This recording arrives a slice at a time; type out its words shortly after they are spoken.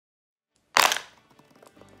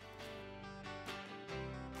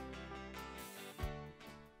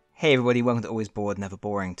Hey everybody, welcome to Always Bored, Never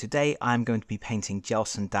Boring. Today I'm going to be painting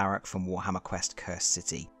Jelsen Darrock from Warhammer Quest Cursed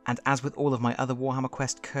City. And as with all of my other Warhammer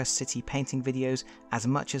Quest Cursed City painting videos, as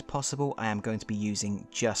much as possible I am going to be using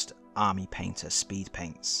just Army Painter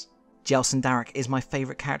Speedpaints. Jelsen Darrock is my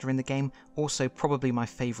favourite character in the game, also probably my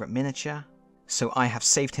favourite miniature, so I have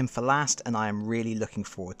saved him for last and I am really looking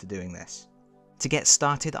forward to doing this. To get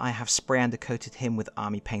started, I have spray undercoated him with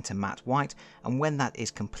Army Painter Matte White, and when that is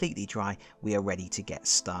completely dry, we are ready to get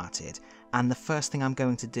started. And the first thing I'm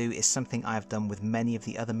going to do is something I have done with many of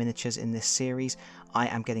the other miniatures in this series. I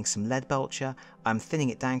am getting some lead belcher, I'm thinning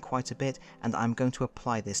it down quite a bit, and I'm going to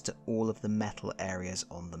apply this to all of the metal areas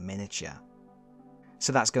on the miniature.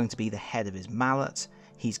 So that's going to be the head of his mallet,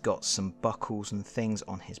 he's got some buckles and things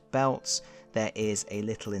on his belts, there is a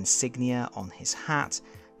little insignia on his hat,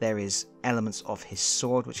 there is elements of his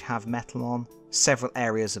sword which have metal on, several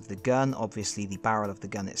areas of the gun, obviously the barrel of the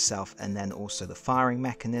gun itself, and then also the firing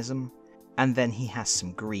mechanism, and then he has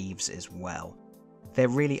some greaves as well. There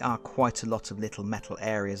really are quite a lot of little metal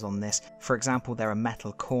areas on this. For example, there are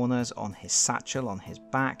metal corners on his satchel on his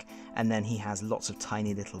back, and then he has lots of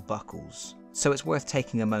tiny little buckles. So it's worth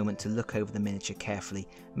taking a moment to look over the miniature carefully,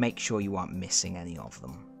 make sure you aren't missing any of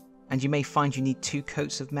them. And you may find you need 2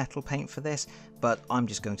 coats of metal paint for this, but I'm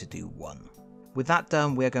just going to do 1. With that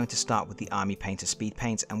done, we're going to start with the Army Painter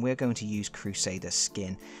Speedpaints, and we're going to use Crusader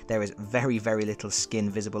skin. There is very little skin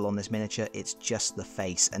visible on this miniature, it's just the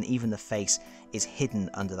face, and even the face is hidden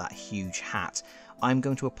under that huge hat. I'm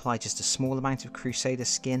going to apply just a small amount of Crusader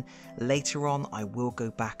skin. Later on I will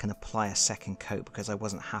go back and apply a second coat because I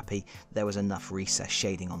wasn't happy there was enough recess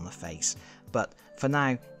shading on the face, but for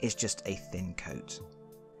now it's just a thin coat.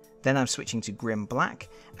 Then I'm switching to Grim Black,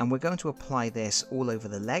 and we're going to apply this all over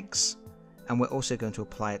the legs, and we're also going to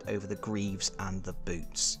apply it over the greaves and the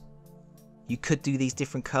boots. You could do these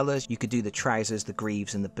different colours, you could do the trousers, the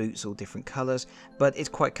greaves and the boots all different colours, but it's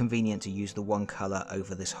quite convenient to use the one colour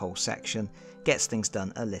over this whole section, gets things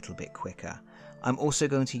done a little bit quicker. I'm also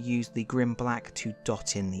going to use the Grim Black to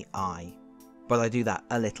dot in the eye, but I do that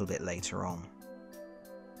a little bit later on.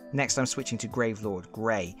 Next I'm switching to Gravelord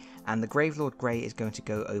Grey, and the Gravelord Grey is going to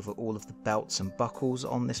go over all of the belts and buckles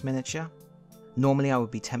on this miniature. Normally I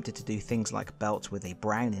would be tempted to do things like belts with a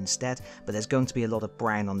brown instead, but there's going to be a lot of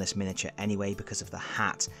brown on this miniature anyway because of the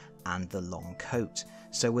hat and the long coat,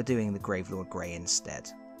 so we're doing the Gravelord Grey instead,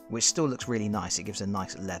 which still looks really nice, it gives a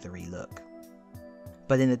nice leathery look.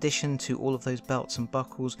 But in addition to all of those belts and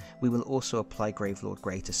buckles, we will also apply Gravelord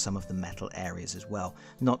Grey to some of the metal areas as well.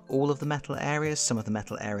 Not all of the metal areas, some of the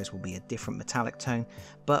metal areas will be a different metallic tone,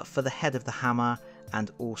 but for the head of the hammer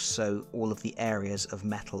and also all of the areas of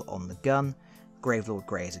metal on the gun, Gravelord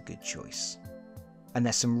Grey is a good choice. And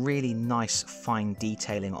there's some really nice fine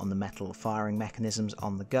detailing on the metal firing mechanisms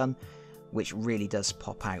on the gun, which really does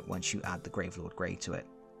pop out once you add the Gravelord Grey to it.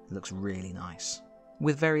 It looks really nice,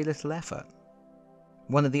 with very little effort.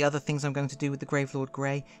 One of the other things I'm going to do with the Gravelord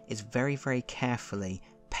Grey is very carefully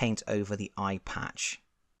paint over the eye patch.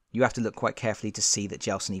 You have to look quite carefully to see that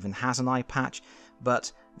Jelsen even has an eye patch,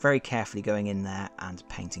 but very carefully going in there and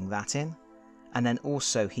painting that in. And then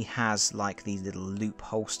also he has like these little loop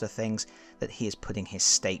holster things that he is putting his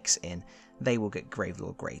stakes in. They will get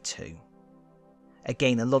Gravelord Grey too.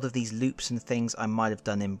 Again, a lot of these loops and things I might have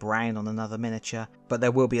done in brown on another miniature, but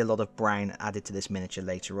there will be a lot of brown added to this miniature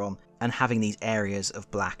later on, and having these areas of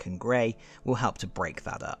black and grey will help to break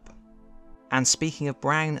that up. And speaking of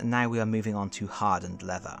brown, now we are moving on to hardened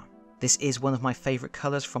leather. This is one of my favourite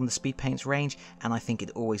colours from the Speedpaints range, and I think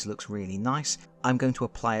it always looks really nice. I'm going to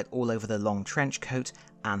apply it all over the long trench coat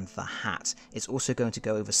and the hat. It's also going to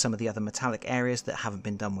go over some of the other metallic areas that haven't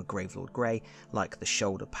been done with Gravelord Grey, like the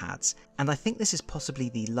shoulder pads. And I think this is possibly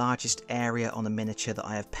the largest area on a miniature that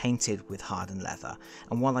I have painted with hardened leather.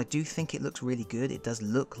 And while I do think it looks really good, it does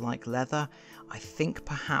look like leather, I think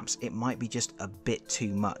perhaps it might be just a bit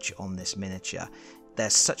too much on this miniature.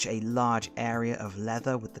 There's such a large area of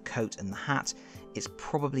leather with the coat and the hat, it's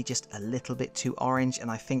probably just a little bit too orange, and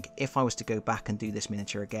I think if I was to go back and do this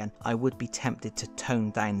miniature again, I would be tempted to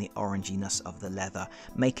tone down the oranginess of the leather,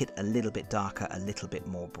 make it a little bit darker, a little bit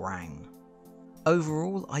more brown.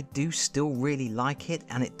 Overall, I do still really like it,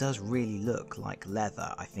 and it does really look like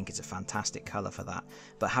leather. I think it's a fantastic colour for that,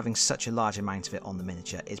 but having such a large amount of it on the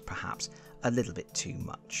miniature is perhaps a little bit too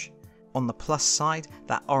much. On the plus side,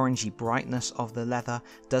 that orangey brightness of the leather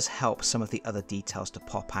does help some of the other details to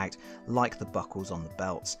pop out, like the buckles on the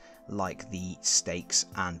belts, like the stakes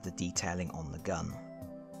and the detailing on the gun.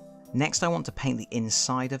 Next I want to paint the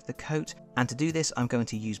inside of the coat, and to do this I'm going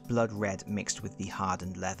to use blood red mixed with the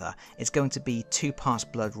hardened leather. It's going to be 2 parts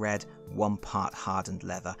blood red, 1 part hardened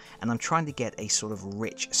leather, and I'm trying to get a sort of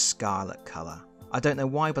rich scarlet colour. I don't know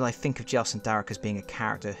why, but I think of Jelsen Darrock as being a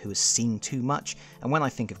character who has seen too much, and when I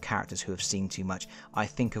think of characters who have seen too much, I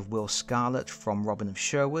think of Will Scarlet from Robin of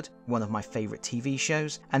Sherwood, one of my favourite TV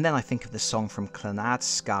shows, and then I think of the song from Clannad,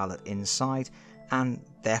 Scarlet Inside, and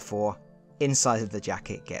therefore inside of the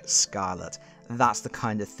jacket gets scarlet. That's the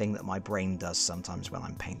kind of thing that my brain does sometimes when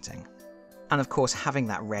I'm painting. And of course, having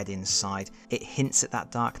that red inside, it hints at that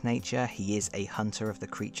dark nature. He is a hunter of the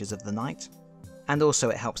creatures of the night. And also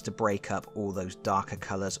it helps to break up all those darker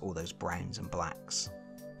colours, all those browns and blacks.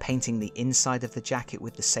 Painting the inside of the jacket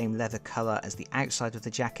with the same leather colour as the outside of the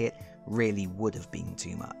jacket really would have been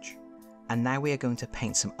too much. And now we are going to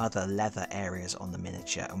paint some other leather areas on the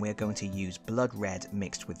miniature, and we are going to use blood red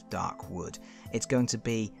mixed with dark wood. It's going to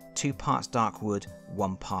be 2 parts dark wood,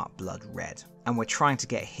 1 part blood red. And we're trying to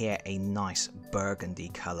get here a nice burgundy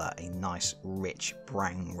colour, a nice rich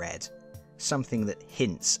brown red. Something that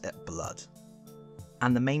hints at blood.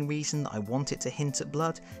 And the main reason I want it to hint at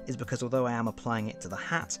blood is because although I am applying it to the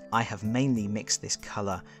hat, I have mainly mixed this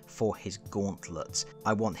colour for his gauntlets.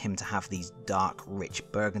 I want him to have these dark, rich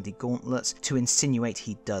burgundy gauntlets to insinuate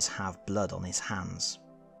he does have blood on his hands.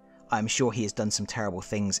 I'm sure he has done some terrible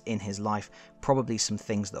things in his life, probably some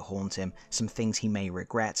things that haunt him, some things he may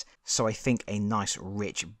regret, so I think a nice,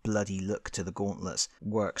 rich, bloody look to the gauntlets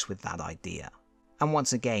works with that idea. And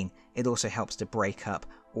once again, it also helps to break up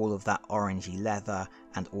all of that orangey leather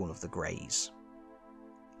and all of the greys.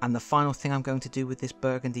 And the final thing I'm going to do with this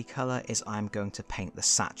burgundy colour is I'm going to paint the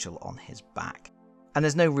satchel on his back. And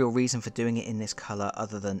there's no real reason for doing it in this colour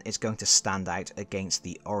other than it's going to stand out against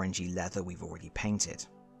the orangey leather we've already painted.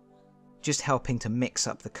 Just helping to mix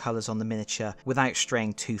up the colours on the miniature without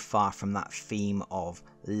straying too far from that theme of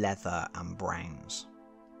leather and browns.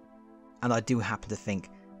 And I do happen to think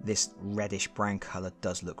this reddish brown colour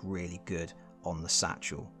does look really good on the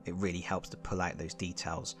satchel. It really helps to pull out those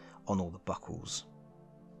details on all the buckles.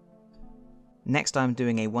 Next I'm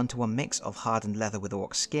doing a 1-to-1 mix of hardened leather with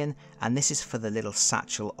orc skin, and this is for the little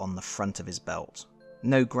satchel on the front of his belt.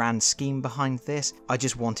 No grand scheme behind this, I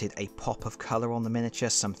just wanted a pop of colour on the miniature,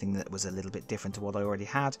 something that was a little bit different to what I already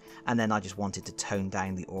had, and then I just wanted to tone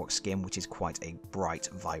down the orc skin, which is quite a bright,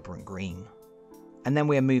 vibrant green. And then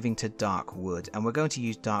we are moving to dark wood, and we're going to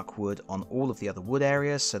use dark wood on all of the other wood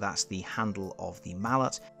areas, so that's the handle of the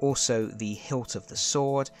mallet, also the hilt of the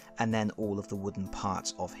sword, and then all of the wooden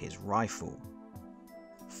parts of his rifle.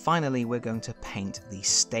 Finally, we're going to paint the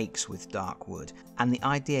stakes with dark wood, and the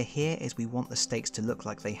idea here is we want the stakes to look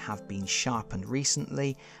like they have been sharpened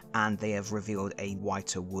recently, and they have revealed a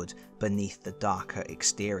whiter wood beneath the darker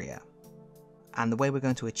exterior. And the way we're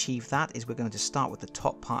going to achieve that is we're going to start with the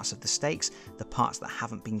top parts of the stakes, the parts that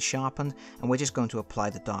haven't been sharpened, and we're just going to apply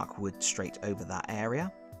the dark wood straight over that area.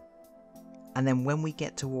 And then when we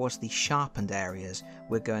get towards the sharpened areas,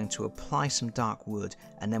 we're going to apply some dark wood,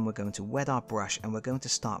 and then we're going to wet our brush and we're going to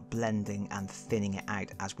start blending and thinning it out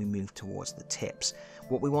as we move towards the tips.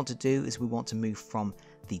 What we want to do is we want to move from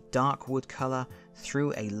the dark wood colour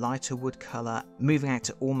through a lighter wood colour, moving out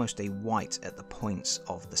to almost a white at the points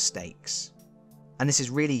of the stakes. And this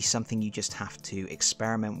is really something you just have to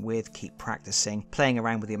experiment with, keep practicing, playing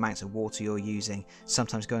around with the amounts of water you're using,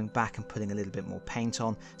 sometimes going back and putting a little bit more paint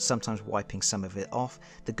on, sometimes wiping some of it off.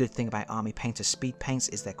 The good thing about Army Painter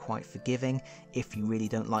Speedpaints is they're quite forgiving. If you really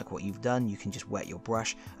don't like what you've done, you can just wet your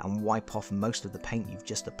brush and wipe off most of the paint you've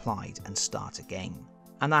just applied and start again.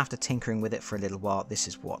 And after tinkering with it for a little while, this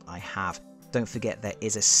is what I have. Don't forget there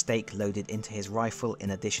is a stake loaded into his rifle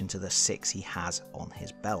in addition to the 6 he has on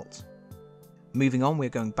his belt. Moving on, we're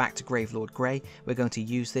going back to Gravelord Grey. We're going to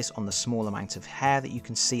use this on the small amount of hair that you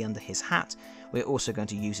can see under his hat. We're also going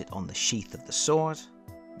to use it on the sheath of the sword.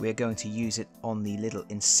 We're going to use it on the little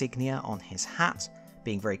insignia on his hat,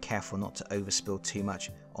 being very careful not to overspill too much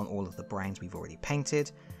on all of the browns we've already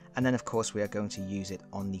painted. And then of course we are going to use it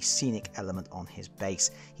on the scenic element on his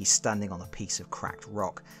base. He's standing on a piece of cracked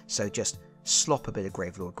rock, so just slop a bit of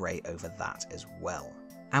Gravelord Grey over that as well.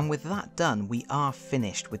 And with that done, we are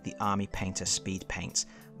finished with the Army Painter Speedpaints,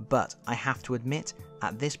 but I have to admit,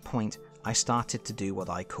 at this point, I started to do what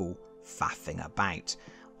I call faffing about.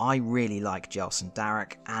 I really like Jelsen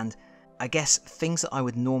Darrock, and I guess things that I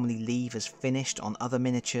would normally leave as finished on other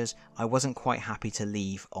miniatures, I wasn't quite happy to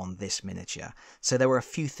leave on this miniature. So there were a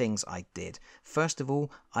few things I did. First of all,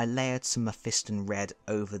 I layered some Mephiston red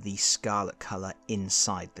over the scarlet colour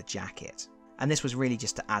inside the jacket. And this was really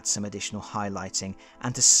just to add some additional highlighting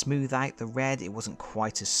and to smooth out the red. It wasn't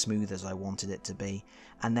quite as smooth as I wanted it to be.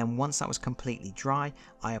 And then once that was completely dry,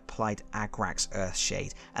 I applied Agrax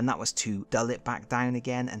Earthshade, and that was to dull it back down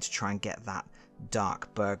again and to try and get that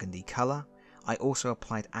dark burgundy colour. I also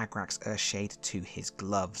applied Agrax Earthshade to his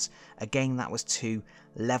gloves. Again, that was to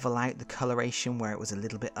level out the coloration where it was a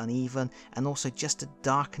little bit uneven, and also just to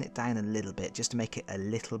darken it down a little bit, just to make it a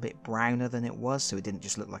little bit browner than it was, so it didn't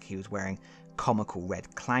just look like he was wearing comical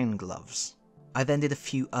red clown gloves. I then did a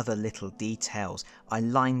few other little details. I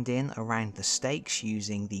lined in around the stakes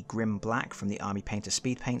using the Grim Black from the Army Painter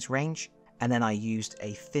Speedpaints range, and then I used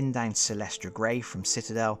a thinned down Celestra Grey from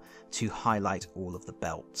Citadel to highlight all of the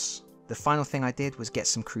belts. The final thing I did was get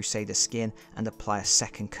some Crusader skin and apply a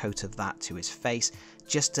second coat of that to his face,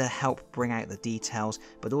 just to help bring out the details,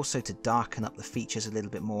 but also to darken up the features a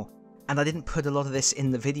little bit more. And I didn't put a lot of this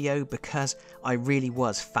in the video because I really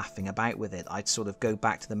was faffing about with it. I'd sort of go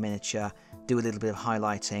back to the miniature, do a little bit of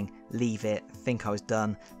highlighting, leave it, think I was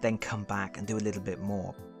done, then come back and do a little bit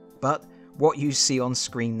more. But what you see on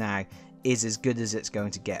screen now is as good as it's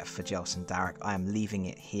going to get for Jelsen Darrock. I am leaving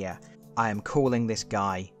it here. I am calling this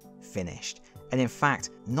guy finished. And in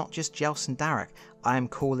fact, not just Jelsen Darrock, I am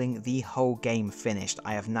calling the whole game finished.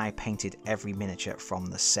 I have now painted every miniature from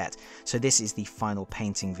the set. So this is the final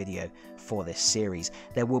painting video for this series.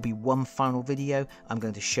 There will be one final video. I'm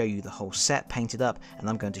going to show you the whole set painted up, and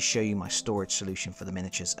I'm going to show you my storage solution for the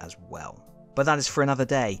miniatures as well. But that is for another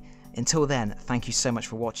day. Until then, thank you so much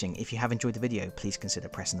for watching. If you have enjoyed the video, please consider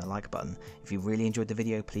pressing the like button. If you really enjoyed the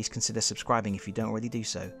video, please consider subscribing if you don't already do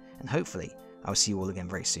so. And hopefully, I will see you all again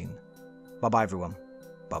very soon. Bye bye everyone.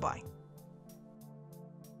 Bye bye.